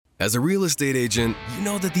As a real estate agent, you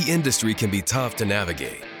know that the industry can be tough to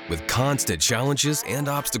navigate, with constant challenges and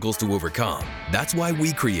obstacles to overcome. That's why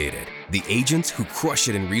we created the Agents Who Crush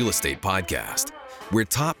It in Real Estate podcast, where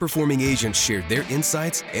top-performing agents share their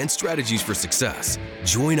insights and strategies for success.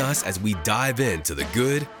 Join us as we dive into the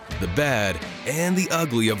good, the bad, and the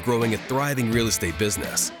ugly of growing a thriving real estate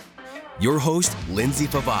business. Your host, Lindsay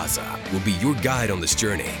Favazza, will be your guide on this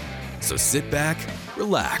journey. So sit back,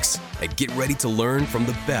 relax, and get ready to learn from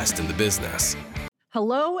the best in the business.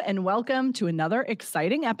 Hello and welcome to another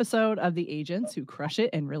exciting episode of the Agents Who Crush It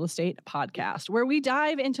in Real Estate podcast, where we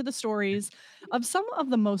dive into the stories of some of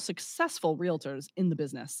the most successful realtors in the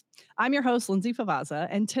business. I'm your host, Lindsay Favazza,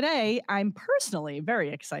 and today I'm personally very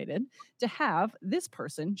excited to have this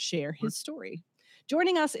person share his story.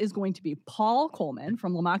 Joining us is going to be Paul Coleman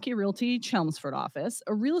from Lamacchia Realty Chelmsford office,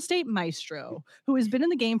 a real estate maestro who has been in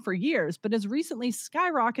the game for years, but has recently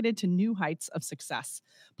skyrocketed to new heights of success.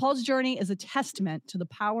 Paul's journey is a testament to the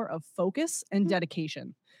power of focus and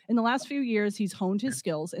dedication. In the last few years, he's honed his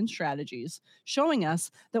skills and strategies, showing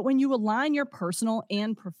us that when you align your personal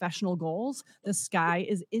and professional goals, the sky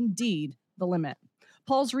is indeed the limit.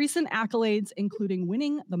 Paul's recent accolades, including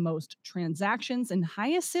winning the most transactions and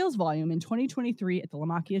highest sales volume in 2023 at the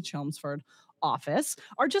Lamacchia Chelmsford office,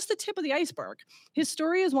 are just the tip of the iceberg. His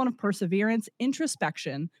story is one of perseverance,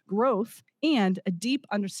 introspection, growth, and a deep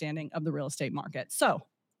understanding of the real estate market. So,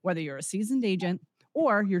 whether you're a seasoned agent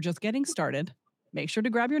or you're just getting started, make sure to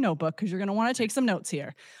grab your notebook because you're going to want to take some notes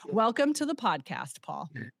here. Welcome to the podcast, Paul.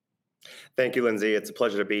 Thank you, Lindsay. It's a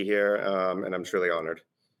pleasure to be here, and I'm truly honored.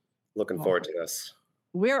 Looking forward to this.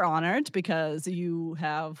 We're honored because you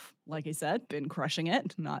have, like I said, been crushing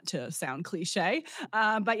it, not to sound cliche,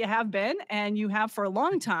 but you have been, and you have for a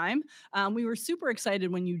long time. We were super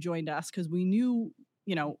excited when you joined us because we knew,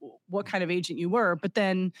 what kind of agent you were, but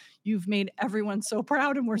then you've made everyone so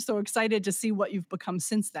proud, and we're so excited to see what you've become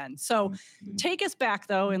since then. So take us back,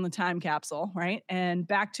 though, in the time capsule, right? And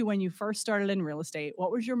back to when you first started in real estate.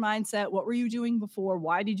 What was your mindset? What were you doing before?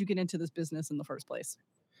 Why did you get into this business in the first place?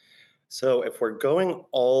 So if we're going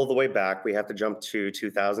all the way back, we have to jump to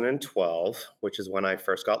 2012, which is when I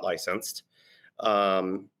first got licensed.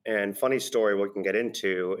 And funny story we can get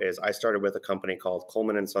into is I started with a company called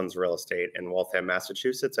Coleman and Sons Real Estate in Waltham,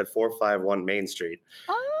 Massachusetts at 451 Main Street.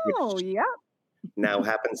 Oh, yeah. Now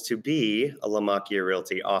happens to be a Lamacchia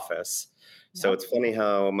Realty office. So It's funny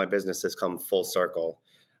how my business has come full circle.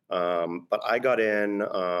 But I got in...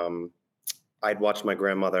 I'd watched my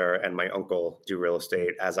grandmother and my uncle do real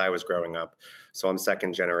estate as I was growing up. So I'm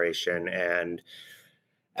second generation. And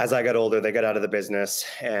as I got older, they got out of the business,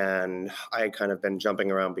 and I had kind of been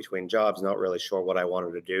jumping around between jobs, not really sure what I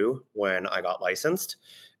wanted to do when I got licensed.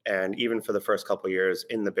 And even for the first couple of years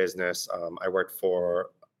in the business, I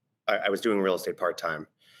was doing real estate part-time.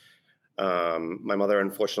 My mother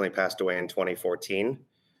unfortunately passed away in 2014.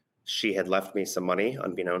 She had left me some money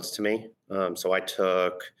unbeknownst to me. So I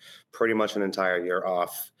took pretty much an entire year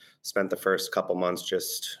off, spent the first couple months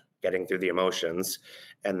just getting through the emotions.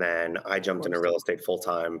 And then I jumped into real estate full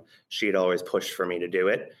time. She'd always pushed for me to do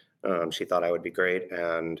it. She thought I would be great.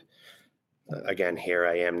 And again, here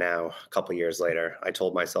I am now, a couple years later. I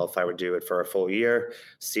told myself I would do it for a full year,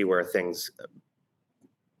 see where things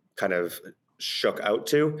kind of shook out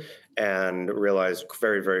to, and realized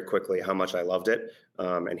very, very quickly how much I loved it.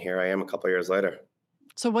 And here I am a couple years later.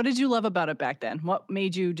 So what did you love about it back then? What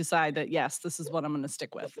made you decide that, yes, this is what I'm going to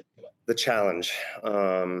stick with? The challenge.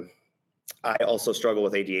 I also struggle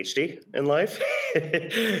with ADHD in life.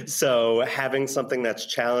 So having something that's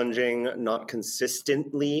challenging, not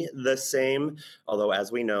consistently the same, although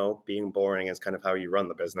as we know, being boring is kind of how you run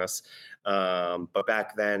the business. But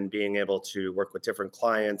back then, being able to work with different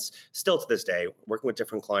clients, still to this day, working with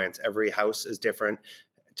different clients, every house is different,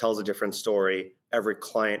 tells a different story. Every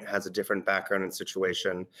client has a different background and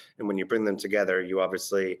situation. And when you bring them together, you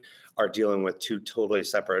obviously are dealing with two totally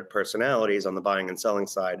separate personalities on the buying and selling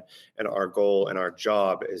side. And our goal and our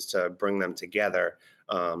job is to bring them together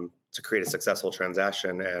to create a successful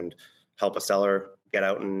transaction and help a seller get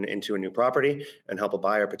out and into a new property, and help a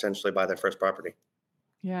buyer potentially buy their first property.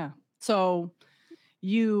 Yeah. So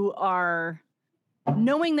you are...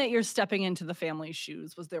 knowing that you're stepping into the family's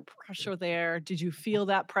shoes, was there pressure there? Did you feel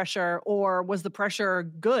that pressure, or was the pressure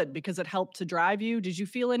good because it helped to drive you? Did you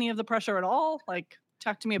feel any of the pressure at all?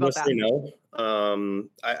 Talk to me about Mostly that. No.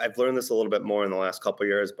 I've learned this a little bit more in the last couple of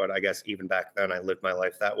years, but I guess even back then I lived my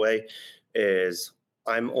life that way, is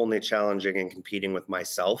I'm only challenging and competing with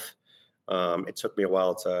myself. It took me a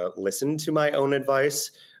while to listen to my own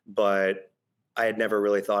advice, but I had never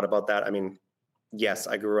really thought about that. I mean, yes,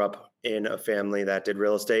 I grew up in a family that did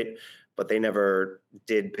real estate, but they never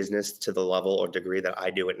did business to the level or degree that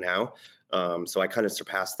I do it now. So I kind of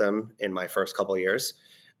surpassed them in my first couple of years.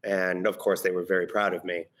 And of course, they were very proud of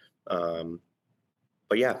me.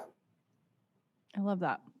 But yeah. I love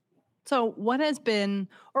that. So what has been,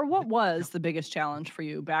 or what was the biggest challenge for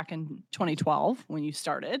you back in 2012 when you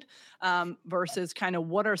started, versus kind of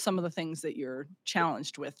what are some of the things that you're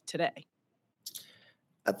challenged with today?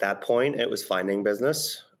 At that point, it was finding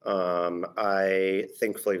business. I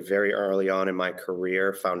thankfully very early on in my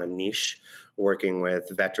career found a niche working with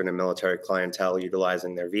veteran and military clientele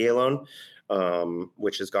utilizing their VA loan,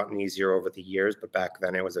 which has gotten easier over the years. But back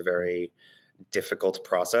then, it was a very difficult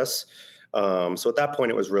process. So at that point,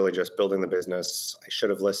 it was really just building the business. I should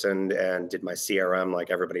have listened and did my CRM like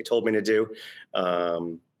everybody told me to do.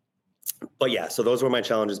 But yeah, so those were my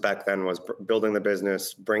challenges back then, was building the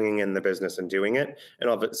business, bringing in the business and doing it, and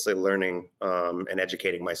obviously learning and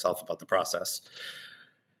educating myself about the process.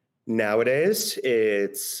 Nowadays,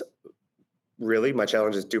 it's really my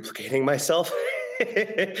challenge is duplicating myself.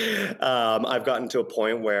 I've gotten to a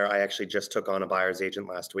point where I actually just took on a buyer's agent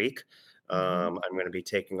last week. I'm going to be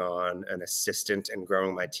taking on an assistant and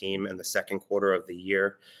growing my team in the second quarter of the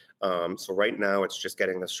year. So right now it's just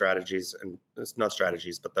getting the strategies, and it's not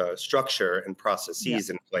strategies, but the structure and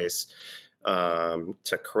processes in place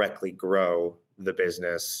to correctly grow the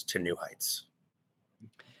business to new heights.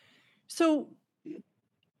 So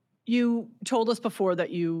you told us before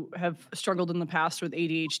that you have struggled in the past with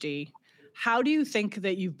ADHD. How do you think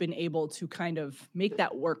that you've been able to kind of make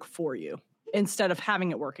that work for you instead of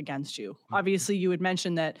having it work against you? Obviously, you had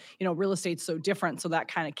mentioned that, real estate's so different, so that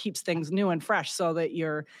kind of keeps things new and fresh so that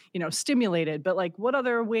you're, stimulated. But like, what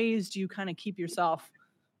other ways do you kind of keep yourself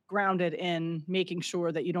grounded in making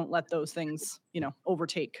sure that you don't let those things,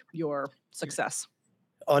 overtake your success?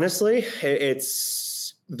 Honestly,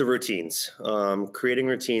 it's the routines, creating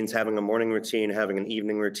routines, having a morning routine, having an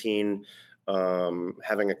evening routine,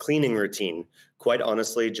 having a cleaning routine. Quite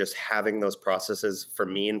honestly, just having those processes for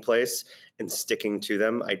me in place and sticking to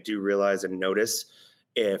them. I do realize and notice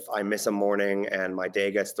if I miss a morning and my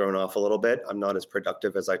day gets thrown off a little bit, I'm not as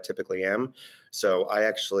productive as I typically am. So I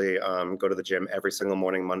actually go to the gym every single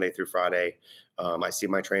morning, Monday through Friday. I see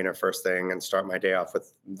my trainer first thing and start my day off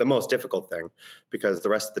with the most difficult thing, because the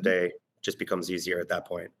rest of the day just becomes easier at that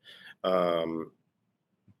point.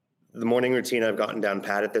 The morning routine I've gotten down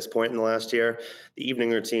pat at this point in the last year. The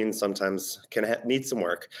evening routine sometimes can need some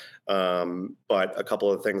work. But a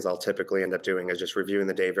couple of things I'll typically end up doing is just reviewing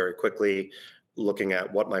the day very quickly, looking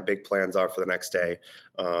at what my big plans are for the next day.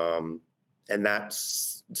 And that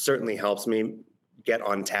certainly helps me get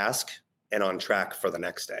on task and on track for the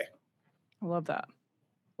next day. I love that.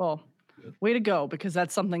 Well, way to go, because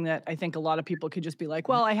that's something that I think a lot of people could just be like,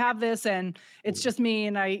 well, I have this and it's just me.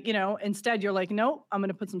 And instead you're like, no, I'm going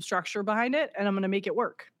to put some structure behind it and I'm going to make it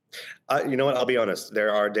work. You know what? I'll be honest.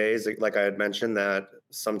 There are days, like I had mentioned, that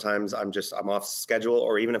sometimes I'm off schedule,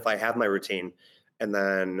 or even if I have my routine, and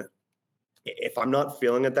then if I'm not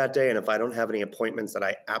feeling it that day, and if I don't have any appointments that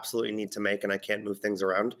I absolutely need to make and I can't move things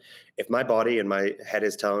around, if my body and my head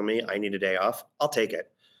is telling me I need a day off, I'll take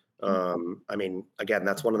it. Again,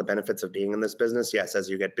 that's one of the benefits of being in this business. Yes, as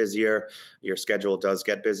you get busier, your schedule does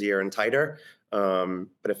get busier and tighter.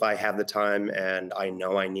 But if I have the time and I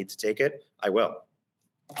know I need to take it, I will.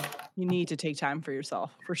 You need to take time for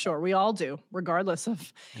yourself, for sure. We all do, regardless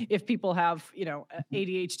of if people have,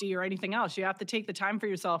 ADHD or anything else. You have to take the time for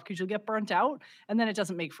yourself, because you'll get burnt out and then it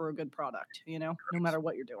doesn't make for a good product, no matter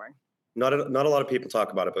what you're doing. Not a lot of people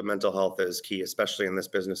talk about it, but mental health is key, especially in this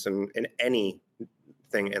business and in any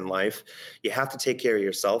thing in life. You have to take care of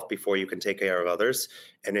yourself before you can take care of others.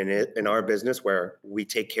 And in our business, where we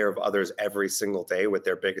take care of others every single day with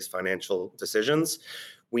their biggest financial decisions,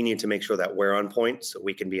 we need to make sure that we're on point so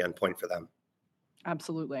we can be on point for them.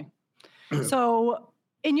 Absolutely. So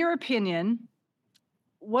in your opinion,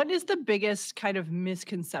 what is the biggest kind of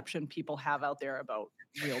misconception people have out there about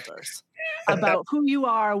realtors, about who you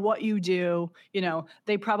are, what you do?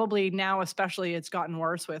 They probably now, especially, it's gotten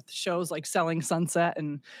worse with shows like Selling Sunset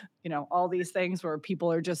and, all these things where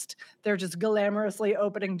people are they're just glamorously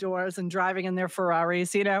opening doors and driving in their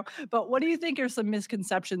Ferraris, But what do you think are some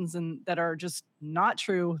misconceptions that are just not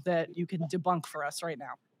true that you can debunk for us right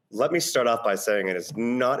now? Let me start off by saying it is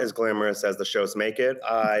not as glamorous as the shows make it.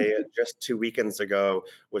 I just 2 weekends ago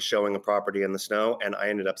was showing a property in the snow, and I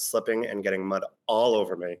ended up slipping and getting mud all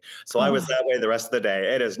over me. So I was that way the rest of the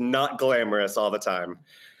day. It is not glamorous all the time.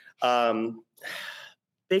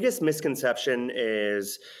 Biggest misconception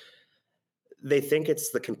is they think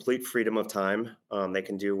it's the complete freedom of time. They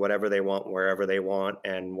can do whatever they want, wherever they want,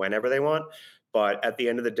 and whenever they want. But at the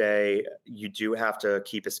end of the day, you do have to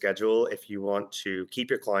keep a schedule if you want to keep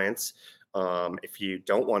your clients, if you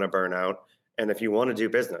don't want to burn out, and if you want to do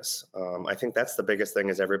business. I think that's the biggest thing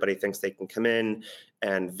is everybody thinks they can come in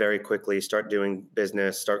and very quickly start doing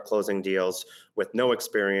business, start closing deals with no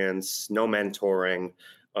experience, no mentoring.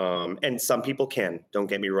 And some people can, don't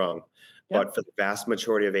get me wrong. Yep. But for the vast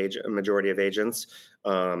majority of agents,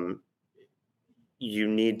 you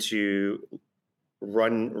need to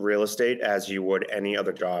run real estate as you would any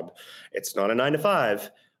other job. It's not a 9 to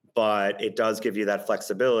 5, but it does give you that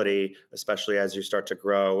flexibility, especially as you start to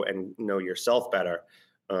grow and know yourself better.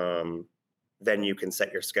 Then you can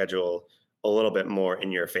set your schedule a little bit more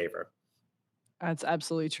in your favor. That's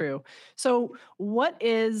absolutely true. So where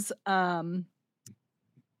is the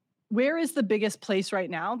biggest place right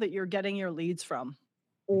now that you're getting your leads from?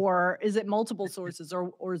 Or is it multiple sources,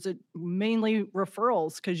 or is it mainly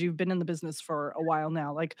referrals because you've been in the business for a while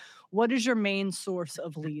now? Like, what is your main source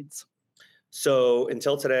of leads? So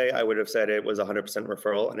until today, I would have said it was 100%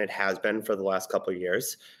 referral, and it has been for the last couple of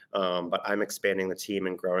years. But I'm expanding the team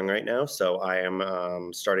and growing right now. So I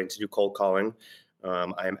am starting to do cold calling.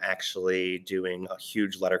 I am actually doing a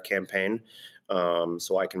huge letter campaign,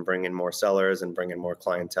 so I can bring in more sellers and bring in more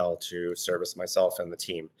clientele to service myself and the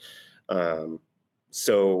team.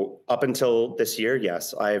 So up until this year,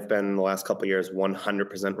 yes, I've been the last couple of years 100%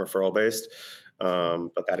 referral based,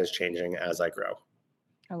 but that is changing as I grow.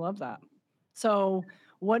 I love that. So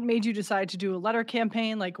what made you decide to do a letter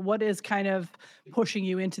campaign? Like, what is kind of pushing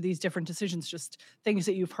you into these different decisions? Just things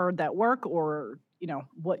that you've heard that work, or,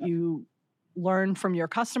 what you learn from your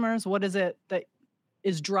customers? What is it that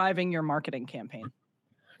is driving your marketing campaign?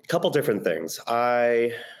 A couple different things.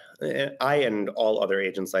 I and all other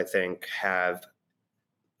agents, I think, have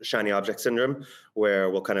shiny object syndrome, where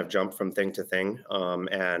we'll kind of jump from thing to thing.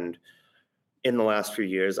 And in the last few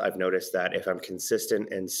years, I've noticed that if I'm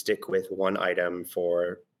consistent and stick with one item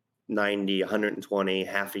for 90, 120,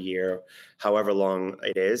 half a year, however long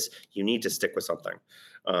it is, you need to stick with something.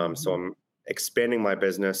 So I'm expanding my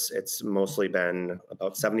business. It's mostly been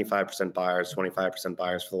about 75% buyers, 25%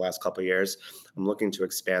 buyers for the last couple of years. I'm looking to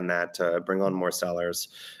expand that to bring on more sellers,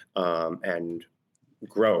 and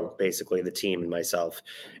grow basically the team and myself.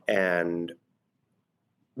 And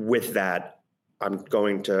with that,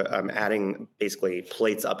 I'm adding basically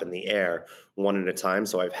plates up in the air one at a time.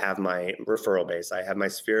 So I have my referral base, I have my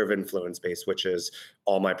sphere of influence base, which is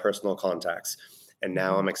all my personal contacts. And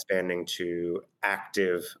now I'm expanding to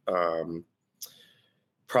active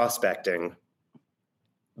prospecting,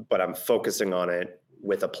 but I'm focusing on it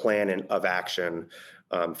with a plan of action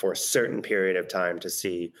for a certain period of time to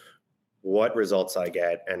see what results I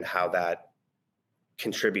get and how that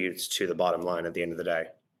contributes to the bottom line at the end of the day.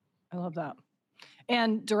 I love that.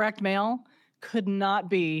 And direct mail could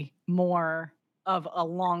not be more of a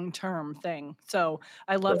long-term thing. So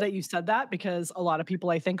I love that you said that, because a lot of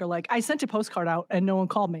people, I think, are like, I sent a postcard out and no one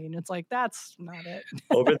called me. And it's like, that's not it.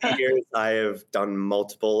 Over the years, I have done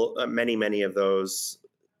many of those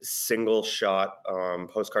single shot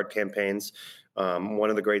postcard campaigns. One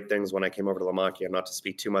of the great things when I came over to Lamakia, not to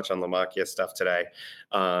speak too much on Lamakia stuff today,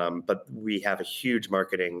 but we have a huge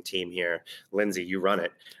marketing team here. Lindsay, you run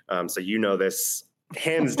it. So you know this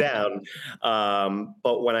hands down.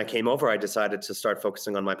 But when I came over, I decided to start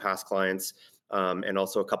focusing on my past clients, and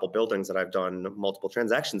also a couple buildings that I've done multiple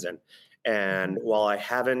transactions in. And while I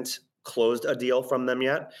haven't closed a deal from them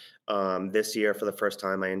yet, this year for the first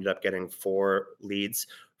time, I ended up getting 4 leads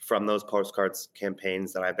from those postcards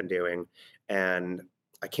campaigns that I've been doing. And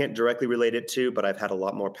I can't directly relate it to, but I've had a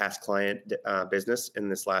lot more past client business in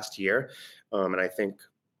this last year. And I think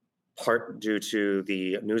part due to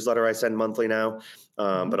the newsletter I send monthly now,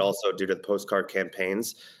 but also due to the postcard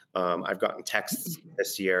campaigns. I've gotten texts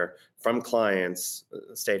this year from clients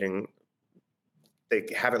stating they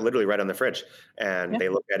have it literally right on the fridge, and they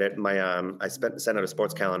look at it. I sent out a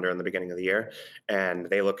sports calendar in the beginning of the year, and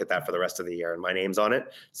they look at that for the rest of the year, and my name's on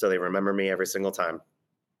it, so they remember me every single time.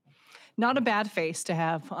 Not a bad face to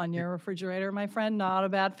have on your refrigerator, my friend. Not a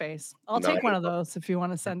bad face. I'll take one of those if you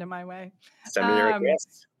want to send it my way. Send me your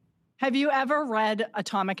request. Have you ever read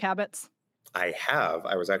Atomic Habits? I have.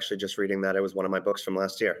 I was actually just reading that. It was one of my books from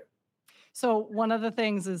last year. So one of the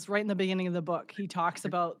things is right in the beginning of the book, he talks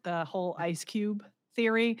about the whole ice cube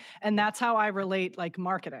theory. And that's how I relate like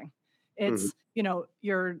marketing. It's,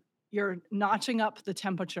 you're you're notching up the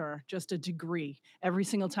temperature just a degree every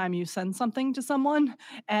single time you send something to someone,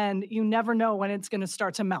 and you never know when it's going to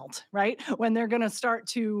start to melt, right? When they're going to start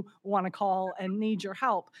to want to call and need your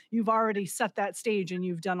help. You've already set that stage and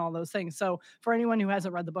you've done all those things. So for anyone who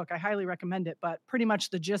hasn't read the book, I highly recommend it. But pretty much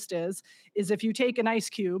the gist is if you take an ice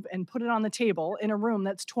cube and put it on the table in a room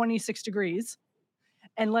that's 26 degrees,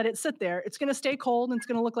 and let it sit there, it's going to stay cold and it's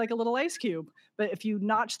going to look like a little ice cube. But if you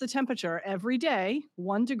notch the temperature every day,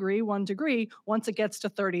 1 degree, once it gets to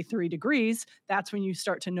 33 degrees, that's when you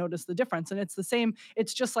start to notice the difference. And it's the same.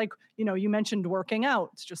 It's just like, you mentioned working out.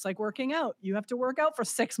 It's just like working out. You have to work out for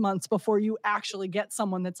 6 months before you actually get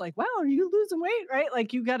someone that's like, wow, are you losing weight? Right?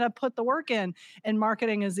 Like you got to put the work in, and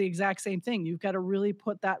marketing is the exact same thing. You've got to really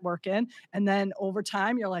put that work in. And then over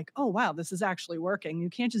time, you're like, oh, wow, this is actually working. You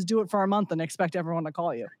can't just do it for a month and expect everyone to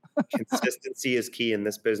call you. Consistency is key in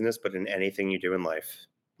this business, but in anything you do in life.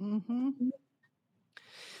 Mm-hmm.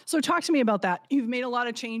 So talk to me about that. You've made a lot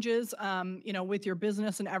of changes, with your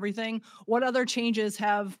business and everything. What other changes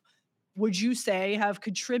would you say have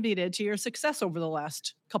contributed to your success over the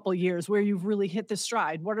last couple of years where you've really hit the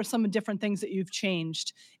stride? What are some different things that you've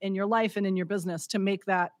changed in your life and in your business to make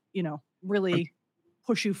that, really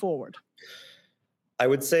push you forward? I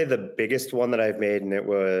would say the biggest one that I've made, and it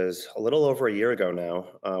was a little over a year ago now,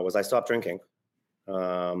 was I stopped drinking.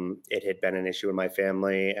 It had been an issue in my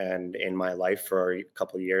family and in my life for a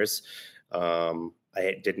couple of years.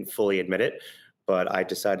 I didn't fully admit it, but I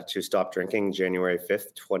decided to stop drinking January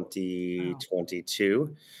 5th,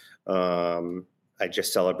 2022. I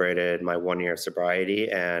just celebrated my 1 year sobriety,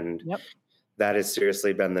 and Yep. that has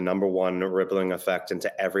seriously been the number one rippling effect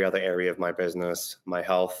into every other area of my business, my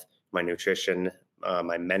health, my nutrition,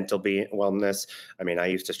 my mental wellness. I mean, I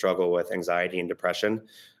used to struggle with anxiety and depression,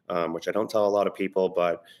 which I don't tell a lot of people,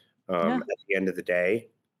 but Yeah. at the end of the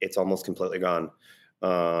day, it's almost completely gone.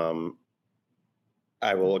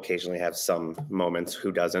 I will occasionally have some moments,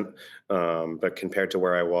 who doesn't? But compared to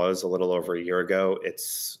where I was a little over a year ago,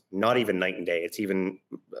 it's not even night and day. It's even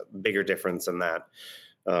a bigger difference than that.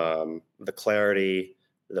 The clarity,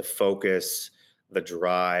 the focus, the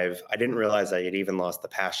drive. I didn't realize I had even lost the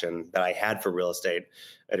passion that I had for real estate.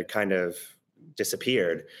 It had kind of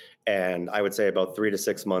disappeared. And I would say about 3 to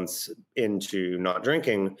 6 months into not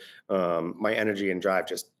drinking, my energy and drive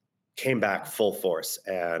just came back full force.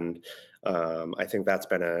 And I think that's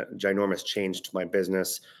been a ginormous change to my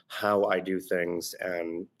business, how I do things,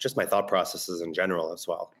 and just my thought processes in general as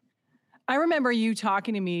well. I remember you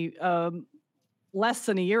talking to me less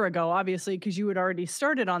than a year ago, obviously, because you had already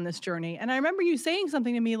started on this journey. And I remember you saying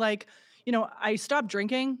something to me like, I stopped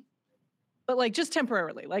drinking, but like just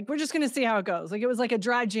temporarily, like we're just going to see how it goes. Like it was like a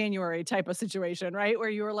dry January type of situation, right? Where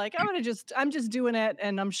you were like, I'm just doing it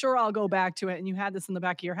and I'm sure I'll go back to it. And you had this in the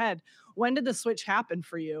back of your head. When did the switch happen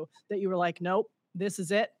for you that you were like, nope, this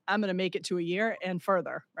is it. I'm going to make it to a year and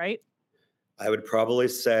further, right? I would probably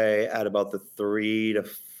say at about the 3 to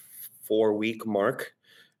 4 week mark.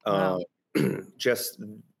 Wow. Just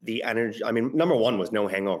the energy. I mean, number one was no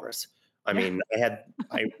hangovers. I mean, I had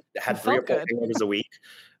 3 or 4 hangovers a week.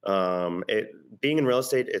 Being in real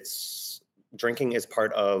estate, drinking is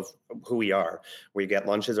part of who we are. We get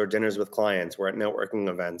lunches or dinners with clients. We're at networking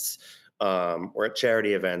events. We're at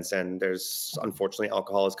charity events, and there's unfortunately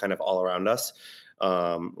alcohol is kind of all around us.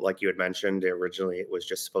 Like you had mentioned, originally it was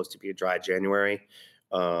just supposed to be a dry January,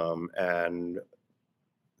 and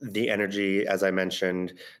the energy, as I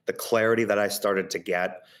mentioned, the clarity that I started to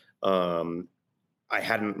get, I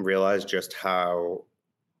hadn't realized just how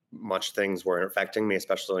much things were affecting me,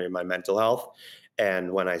 especially my mental health.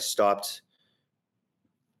 And when I stopped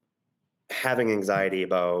having anxiety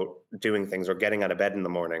about doing things or getting out of bed in the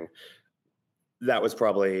morning, that was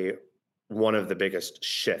probably one of the biggest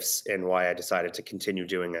shifts in why I decided to continue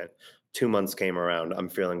doing it. 2 months came around. I'm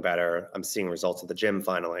feeling better. I'm seeing results at the gym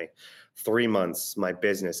finally. 3 months, my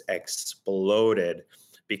business exploded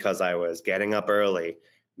because I was getting up early,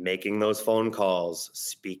 making those phone calls,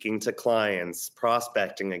 speaking to clients,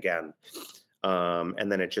 prospecting again.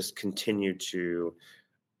 And then it just continued to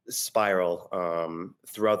spiral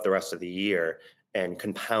throughout the rest of the year and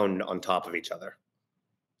compound on top of each other.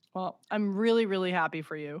 Well, I'm really, really happy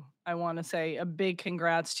for you. I want to say a big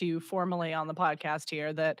congrats to you formally on the podcast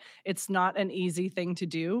here that it's not an easy thing to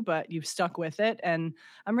do, but you've stuck with it. And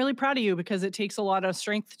I'm really proud of you because it takes a lot of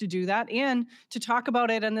strength to do that and to talk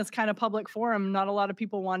about it in this kind of public forum. Not a lot of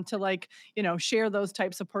people want to share those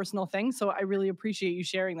types of personal things. So I really appreciate you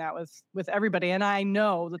sharing that with everybody. And I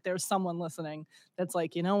know that there's someone listening that's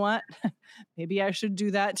like, you know what, maybe I should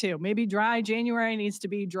do that too. Maybe dry January needs to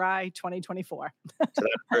be dry 2024. To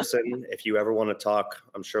that person, if you ever want to talk,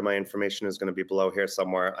 I'm sure my My information is going to be below here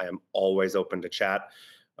somewhere. I am always open to chat,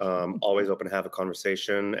 always open to have a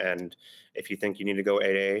conversation. And if you think you need to go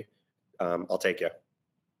 8A, I'll take you.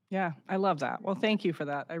 Yeah, I love that. Well, thank you for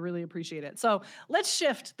that. I really appreciate it. So let's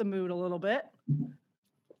shift the mood a little bit.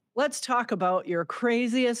 Let's talk about your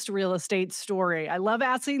craziest real estate story. I love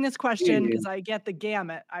asking this question because I get the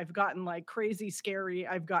gamut. I've gotten like crazy scary.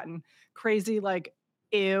 I've gotten crazy like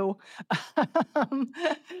ew.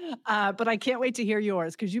 But I can't wait to hear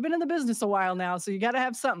yours because you've been in the business a while now. So you got to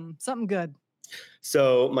have something good.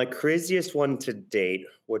 So my craziest one to date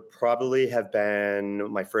would probably have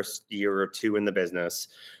been my first year or two in the business.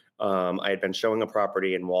 I had been showing a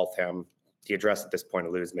property in Waltham. The address at this point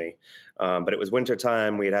eludes me, but it was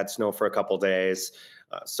wintertime. We had snow for a couple days,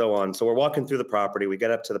 so on. So we're walking through the property. We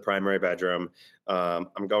get up to the primary bedroom.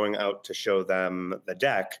 I'm going out to show them the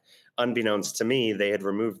deck. Unbeknownst to me, they had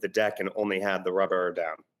removed the deck and only had the rubber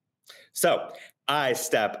down. So I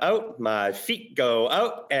step out, my feet go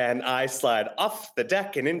out, and I slide off the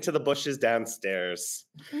deck and into the bushes downstairs.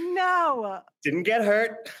 No. Didn't get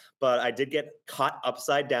hurt, but I did get caught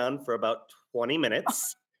upside down for about 20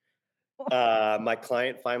 minutes. My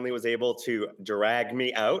client finally was able to drag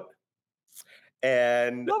me out.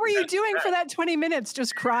 And what were you doing for that 20 minutes?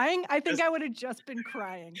 Just crying? I think I would have just been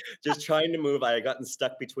crying. Just trying to move. I had gotten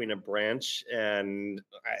stuck between a branch and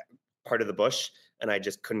part of the bush, and I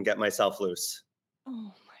just couldn't get myself loose. Oh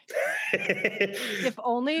my God. If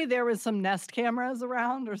only there was some Nest cameras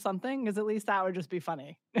around or something, because at least that would just be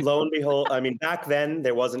funny. Lo and behold, I mean, back then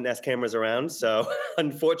there wasn't Nest cameras around, so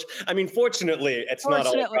fortunately, it's not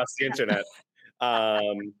all across the internet.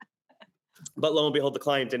 But lo and behold, the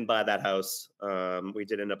client didn't buy that house. We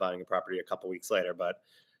did end up buying a property a couple weeks later, but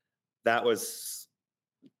that was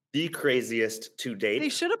the craziest to date. They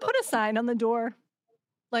should have put a sign on the door,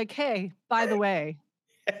 like, "Hey, by the way,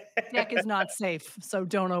 deck is not safe, so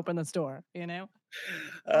don't open this door." You know.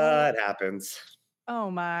 It happens. Oh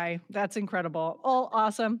my, that's incredible. Oh,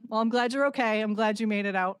 awesome. Well, I'm glad you're okay. I'm glad you made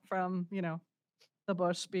it out from, the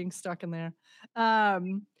bush being stuck in there.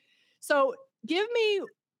 So give me,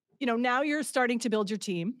 now you're starting to build your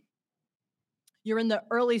team. You're in the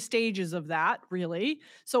early stages of that, really.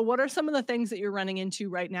 So what are some of the things that you're running into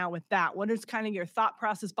right now with that? What is kind of your thought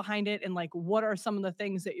process behind it? And like, what are some of the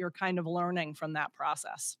things that you're kind of learning from that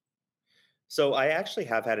process? So I actually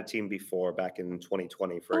have had a team before back in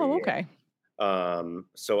 2020 for a year. Okay.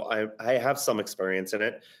 So I have some experience in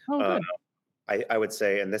it. Oh, good. I would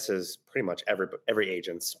say, and this is pretty much every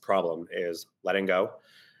agent's problem, is letting go.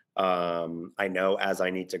 I know as I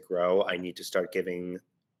need to grow, I need to start giving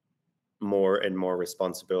more and more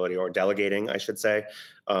responsibility, or delegating, I should say,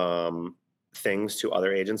 things to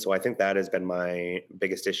other agents. So I think that has been my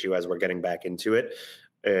biggest issue as we're getting back into it,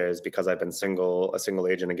 is because I've been a single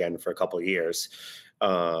agent again for a couple of years.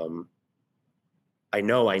 I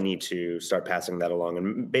know I need to start passing that along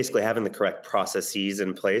and basically having the correct processes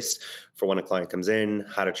in place for when a client comes in,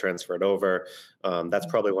 how to transfer it over. That's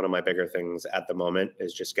probably one of my bigger things at the moment,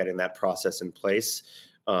 is just getting that process in place,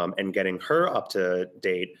 and getting her up to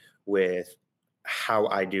date with how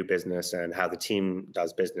I do business and how the team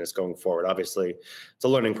does business going forward. Obviously, it's a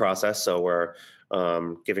learning process, so we're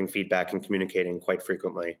giving feedback and communicating quite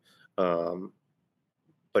frequently.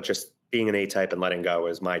 But just being an A-type and letting go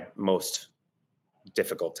is my most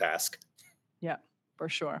difficult task. Yeah, for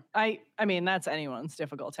sure. I mean, that's anyone's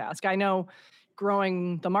difficult task. I know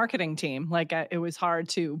growing the marketing team, like it was hard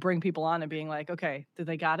to bring people on and being like, okay, did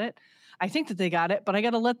they got it? I think that they got it, but I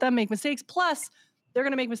got to let them make mistakes. Plus, they're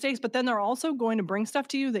going to make mistakes, but then they're also going to bring stuff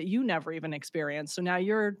to you that you never even experienced. So now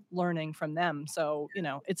you're learning from them. So,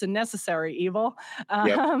 it's a necessary evil.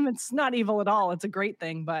 Yep. It's not evil at all. It's a great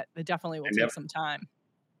thing, but it definitely will take some time.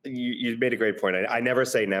 You made a great point. I never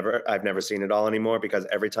say never. I've never seen it all anymore, because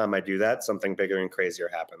every time I do that, something bigger and crazier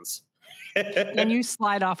happens. Then you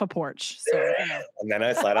slide off a porch. So, And then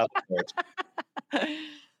I slide off the porch.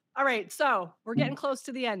 All right, so we're getting close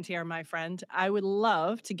to the end here, my friend. I would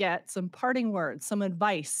love to get some parting words, some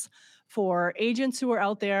advice for agents who are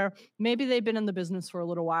out there. Maybe they've been in the business for a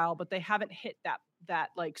little while, but they haven't hit that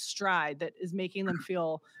like stride that is making them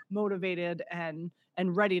feel motivated and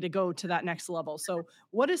ready to go to that next level. So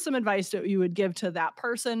what is some advice that you would give to that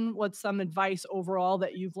person? What's some advice overall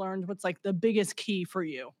that you've learned? What's like the biggest key for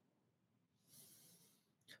you?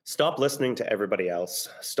 Stop listening to everybody else.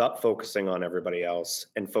 Stop focusing on everybody else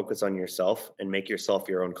and focus on yourself, and make yourself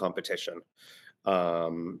your own competition.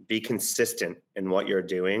 Be consistent in what you're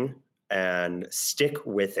doing and stick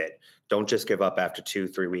with it. Don't just give up after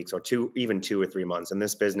 2-3 weeks, or even 2 or 3 months. In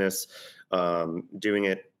this business, doing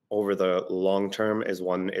it over the long term is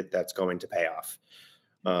one that's going to pay off.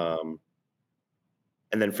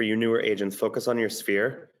 And then for you newer agents, focus on your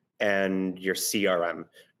sphere and your CRM.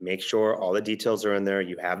 Make sure all the details are in there.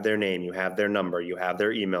 You have their name, you have their number, you have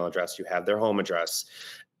their email address, you have their home address,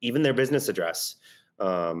 even their business address.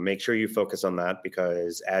 Make sure you focus on that,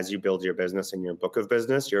 because as you build your business and your book of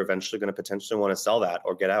business, you're eventually going to potentially want to sell that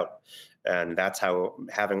or get out. And that's how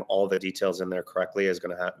having all the details in there correctly is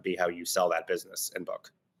going to be how you sell that business and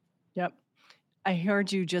book. Yep. I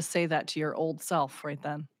heard you just say that to your old self right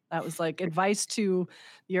then. That was like advice to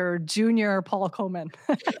your junior Paul Coleman.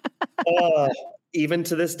 Even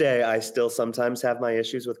to this day, I still sometimes have my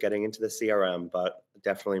issues with getting into the CRM, but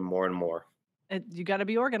definitely more and more. You got to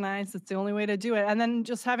be organized. It's the only way to do it. And then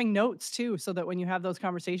just having notes too, so that when you have those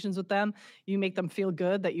conversations with them, you make them feel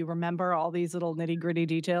good that you remember all these little nitty gritty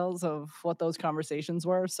details of what those conversations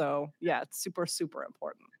were. So yeah, it's super, super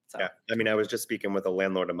important. So. Yeah. I mean, I was just speaking with a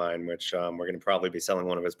landlord of mine, which we're going to probably be selling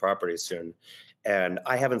one of his properties soon. And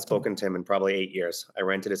I haven't spoken to him in probably 8 years. I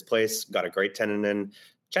rented his place, got a great tenant in,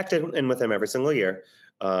 checked in with him every single year.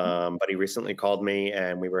 But he recently called me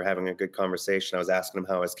and we were having a good conversation. I was asking him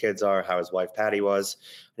how his kids are, how his wife Patty was.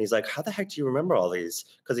 And he's like, how the heck do you remember all these?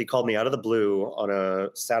 Because he called me out of the blue on a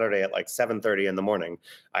Saturday at like 7:30 in the morning.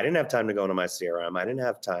 I didn't have time to go into my CRM. I didn't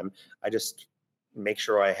have time. I just make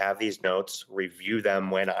sure I have these notes, review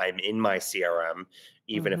them when I'm in my CRM,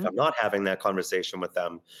 even if I'm not having that conversation with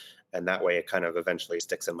them. And that way it kind of eventually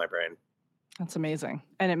sticks in my brain. That's amazing.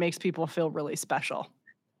 And it makes people feel really special.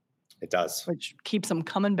 It does. Which keeps them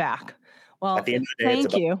coming back. Well, at the end of the day,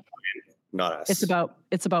 thank you. Client, not us. It's about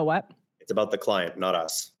what? It's about the client, not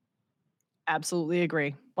us. Absolutely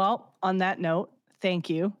agree. Well, on that note, thank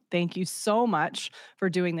you. Thank you so much for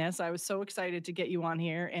doing this. I was so excited to get you on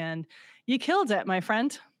here, and you killed it, my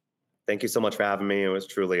friend. Thank you so much for having me. It was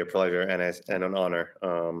truly a pleasure and an honor.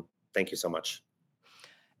 Thank you so much.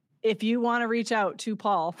 If you want to reach out to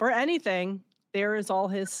Paul for anything, there is all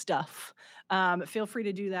his stuff. Feel free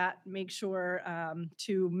to do that. Make sure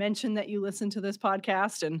to mention that you listen to this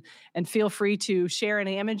podcast, and feel free to share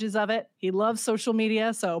any images of it. He loves social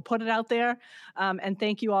media, so put it out there. And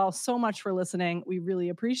thank you all so much for listening. We really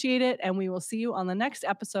appreciate it. And we will see you on the next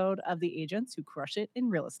episode of The Agents Who Crush It in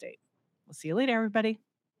Real Estate. We'll see you later, everybody.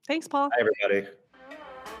 Thanks, Paul. Hi, everybody.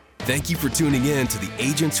 Thank you for tuning in to the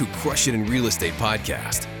Agents Who Crush It in Real Estate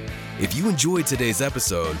podcast. If you enjoyed today's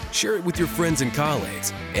episode, share it with your friends and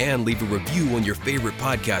colleagues, and leave a review on your favorite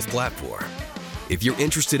podcast platform. If you're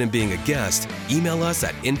interested in being a guest, email us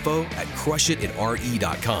at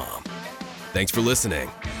info@crushitinre.com. Thanks for listening,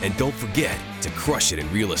 and don't forget to crush it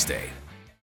in real estate.